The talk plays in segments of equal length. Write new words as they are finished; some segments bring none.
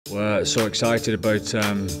We're so excited about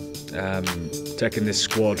taking this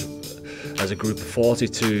squad as a group of 40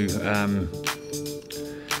 to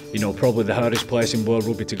you know, probably the hardest place in world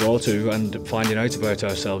rugby to go to, and finding out about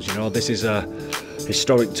ourselves. You know, this is a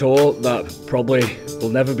historic tour that probably will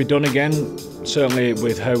never be done again, certainly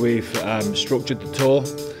with how we've structured the tour.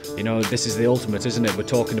 You know, this is the ultimate, isn't it? We're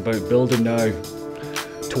talking about building now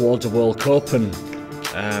towards a World Cup, and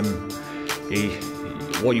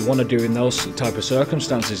what you want to do in those type of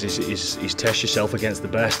circumstances is test yourself against the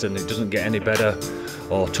best, and it doesn't get any better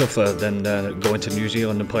or tougher than going to New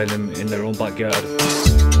Zealand and playing them in their own backyard.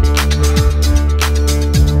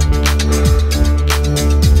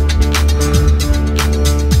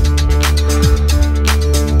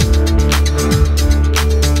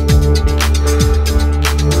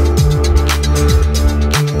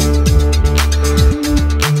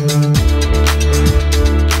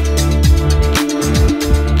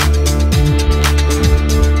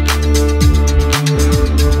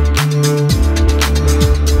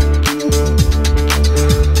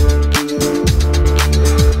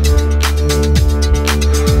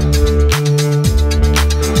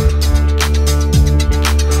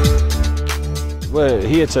 We're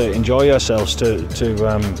here to enjoy ourselves, to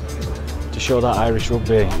show that Irish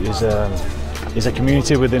rugby is a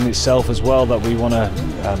community within itself as well, that we want to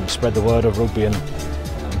spread the word of rugby and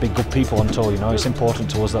be good people on tour. You know, it's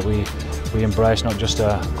important to us that we embrace not just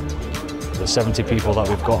the 70 people that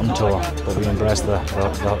we've got on tour, but we embrace the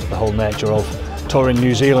whole nature of touring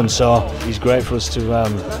New Zealand. So it's great for us to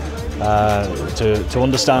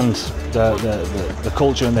understand the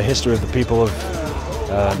culture and the history of the people of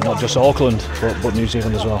not just Auckland, but New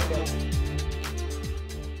Zealand as well.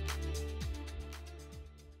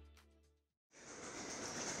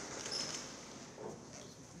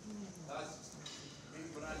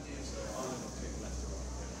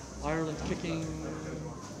 Ireland kicking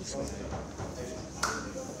this way.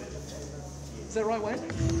 Is that right way?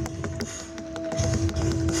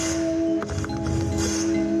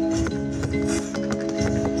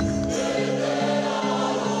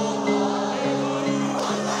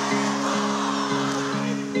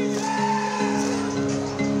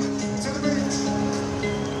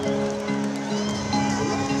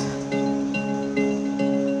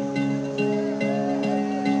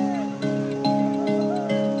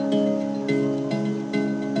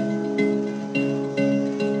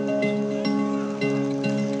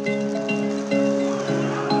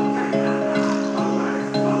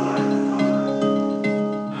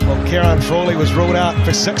 Kieran Frawley was ruled out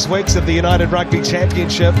for 6 weeks of the United Rugby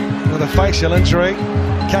Championship with a facial injury.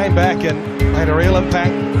 Came back and made a real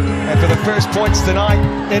impact. And for the first points tonight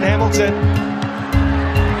in Hamilton.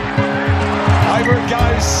 Over it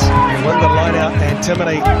goes. Win the line out,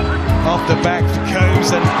 antimony off the back for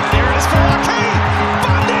Coombs, and there it is for Aki!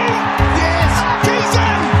 Bundy! Yes, he's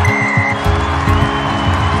in!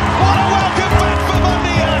 What a welcome back for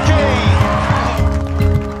Bundy Aki!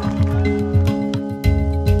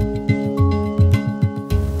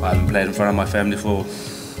 I haven't played in front of my family for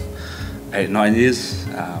 8 or 9 years,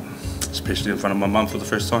 especially in front of my mum for the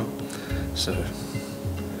first time. So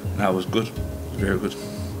that was good, very good.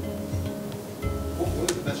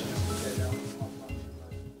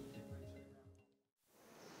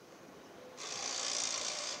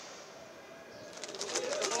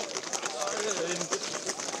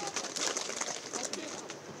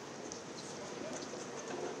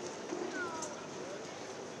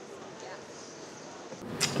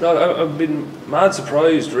 No, I've been mad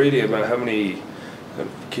surprised really about how many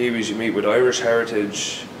Kiwis you meet with Irish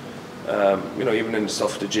heritage. You know, even in the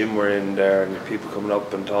stuff the gym we're in there, and people coming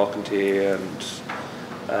up and talking to you, and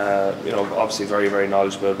you know, obviously very, very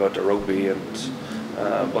knowledgeable about the rugby. And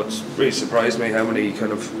but really surprised me how many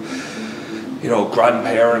kind of, you know,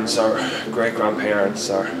 grandparents or great grandparents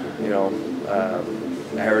or, you know,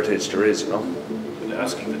 heritage there is. You know, been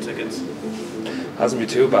asking for tickets. Hasn't been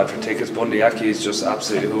too bad for tickets. Bundy Aki's just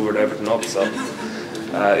absolutely hoovered everything up, so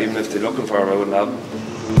even if they're looking for him, I wouldn't have him.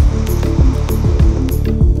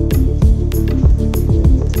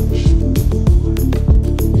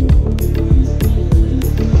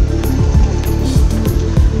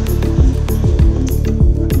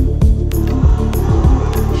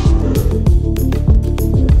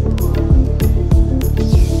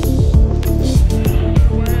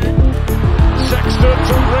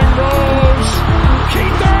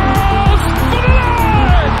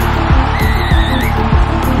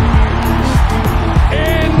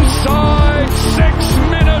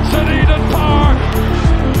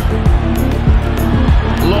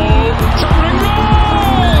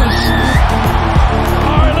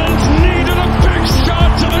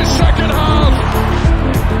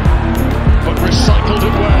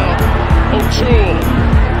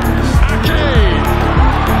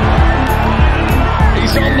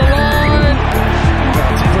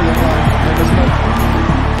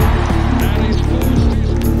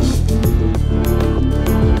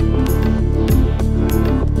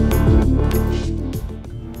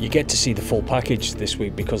 get to see the full package this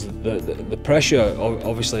week, because the pressure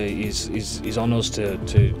obviously is on us to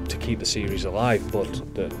keep the series alive, but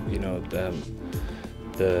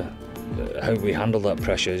how we handle that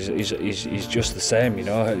pressure is just the same. You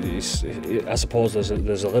know, I suppose there's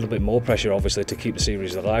a little bit more pressure obviously to keep the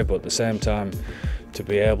series alive, but at the same time to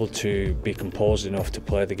be able to be composed enough to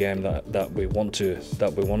play the game that we want to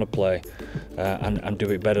play and do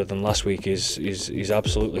it better than last week is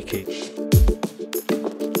absolutely key.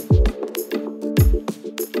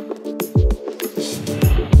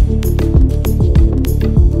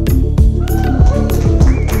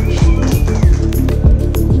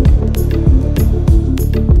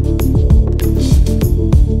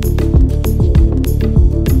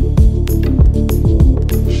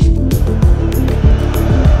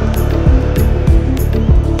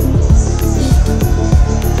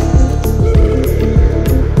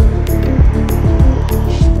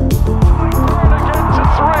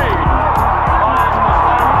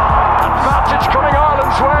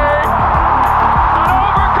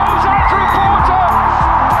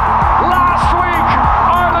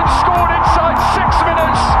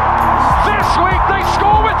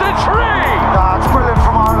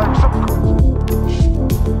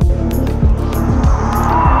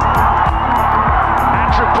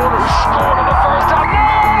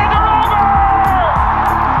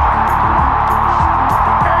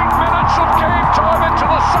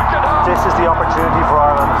 This is the opportunity for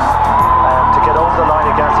Ireland to get over the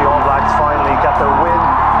line against the All Blacks, finally get the win,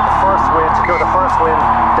 the first win, secure the first win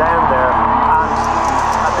down there, and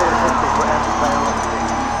a bit of history for every player on the team.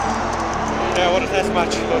 Yeah, what a test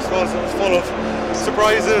match. I suppose it was full of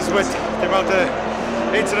surprises with the amount of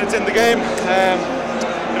incidents in the game.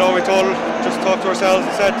 You know, we just talked to ourselves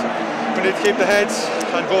and said we need to keep the heads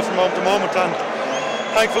and go from moment to moment, and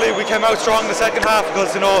thankfully we came out strong in the second half,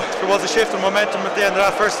 because, you know, there was a shift in momentum at the end of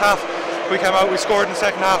that first half. We came out, we scored in the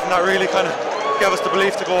second half, and that really kind of gave us the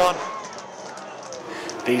belief to go on.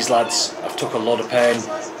 These lads have took a lot of pain.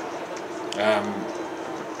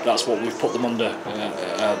 That's what we've put them under,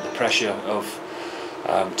 the pressure of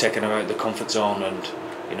taking them out of the comfort zone, and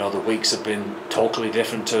you know, the weeks have been totally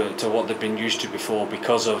different to what they've been used to before,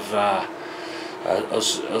 because of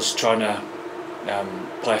us trying to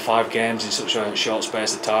play 5 games in such a short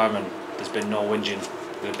space of time, and there's been no whinging.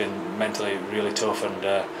 They've been mentally really tough, and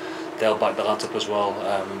they'll back the lads up as well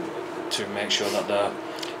to make sure that they're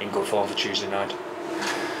in good form for Tuesday night.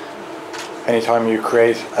 Anytime you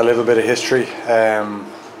create a little bit of history,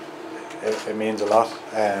 it means a lot.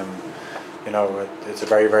 You know, it's a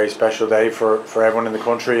very, very special day for everyone in the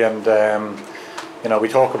country, and you know, we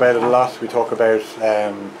talk about it a lot. We talk about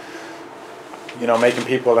you know, making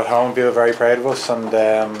people at home feel very proud of us, and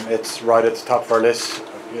it's right at the top of our list.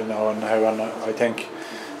 You know, and I think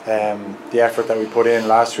the effort that we put in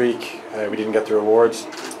last week, we didn't get the rewards.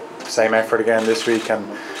 Same effort again this week, and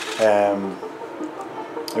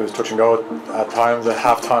it was touch and go at times. At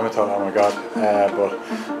half time I thought, oh my god,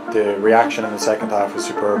 but the reaction in the second half was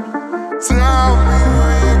superb.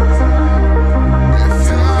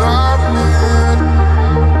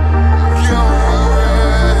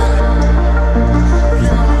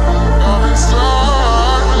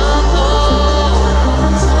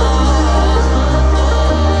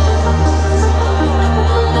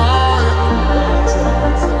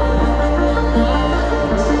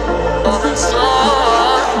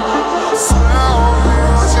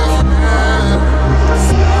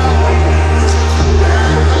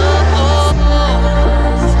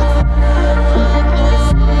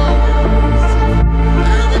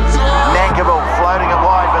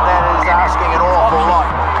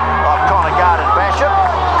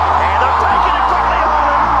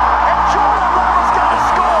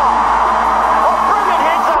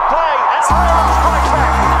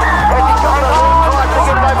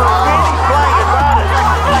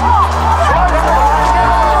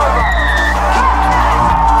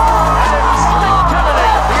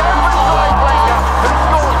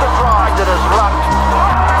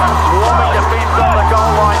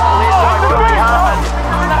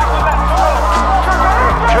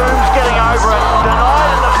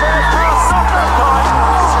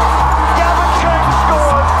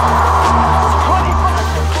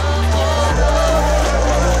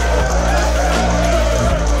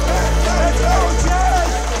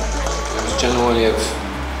 Genuinely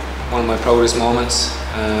one of my proudest moments.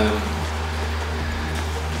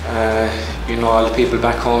 You know, all the people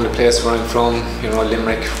back home, the place where I'm from, you know,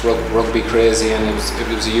 Limerick, rugby crazy, and it was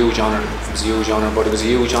a huge honour. It was a huge honour, but it was a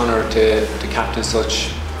huge honour to captain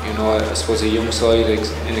such, you know, I suppose a young side,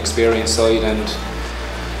 inexperienced side, and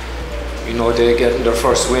you know, they getting their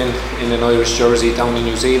first win in an Irish jersey down in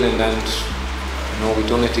New Zealand, and you know, we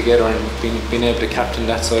done it together, and being able to captain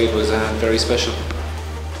that side was very special.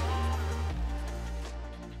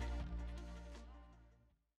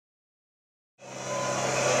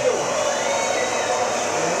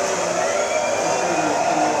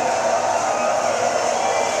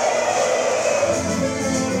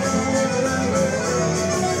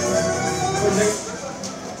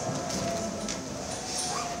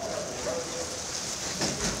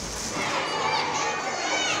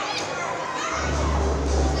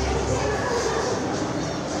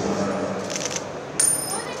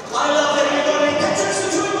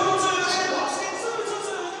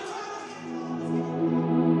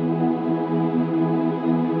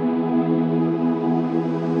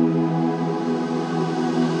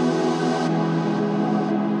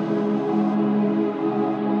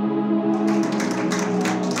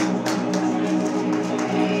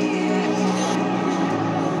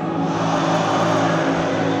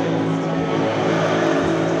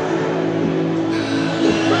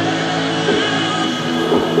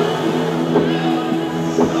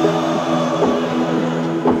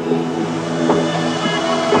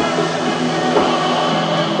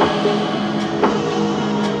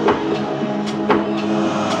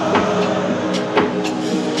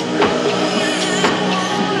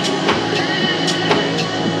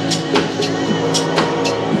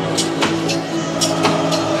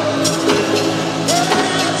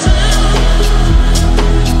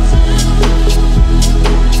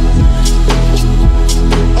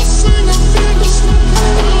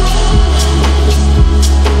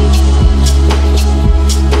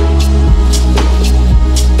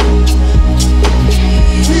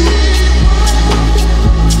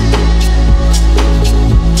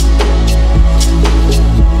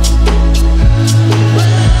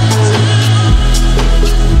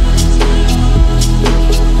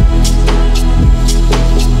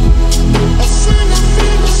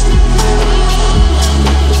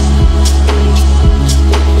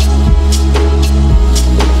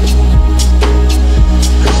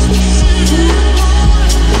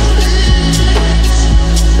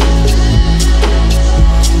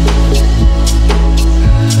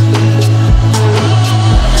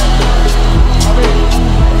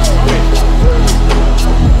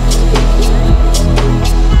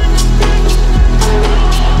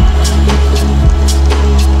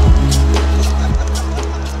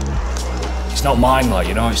 It's not mine, like,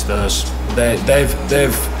 you know, it's theirs.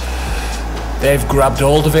 They've grabbed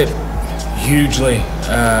hold of it hugely.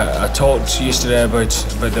 I talked yesterday about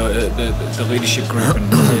the leadership group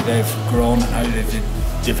and how they've grown and how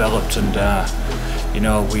they've developed, and you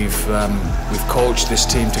know, we've coached this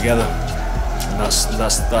team together, and that's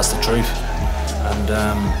the truth. And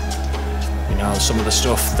you know, some of the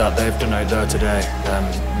stuff that they've done out there today,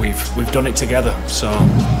 we've done it together. So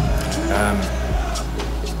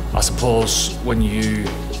I suppose when you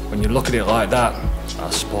look at it like that, I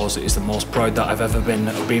suppose it is the most proud that I've ever been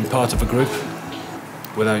of being part of a group,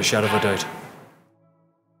 without a shadow of a doubt.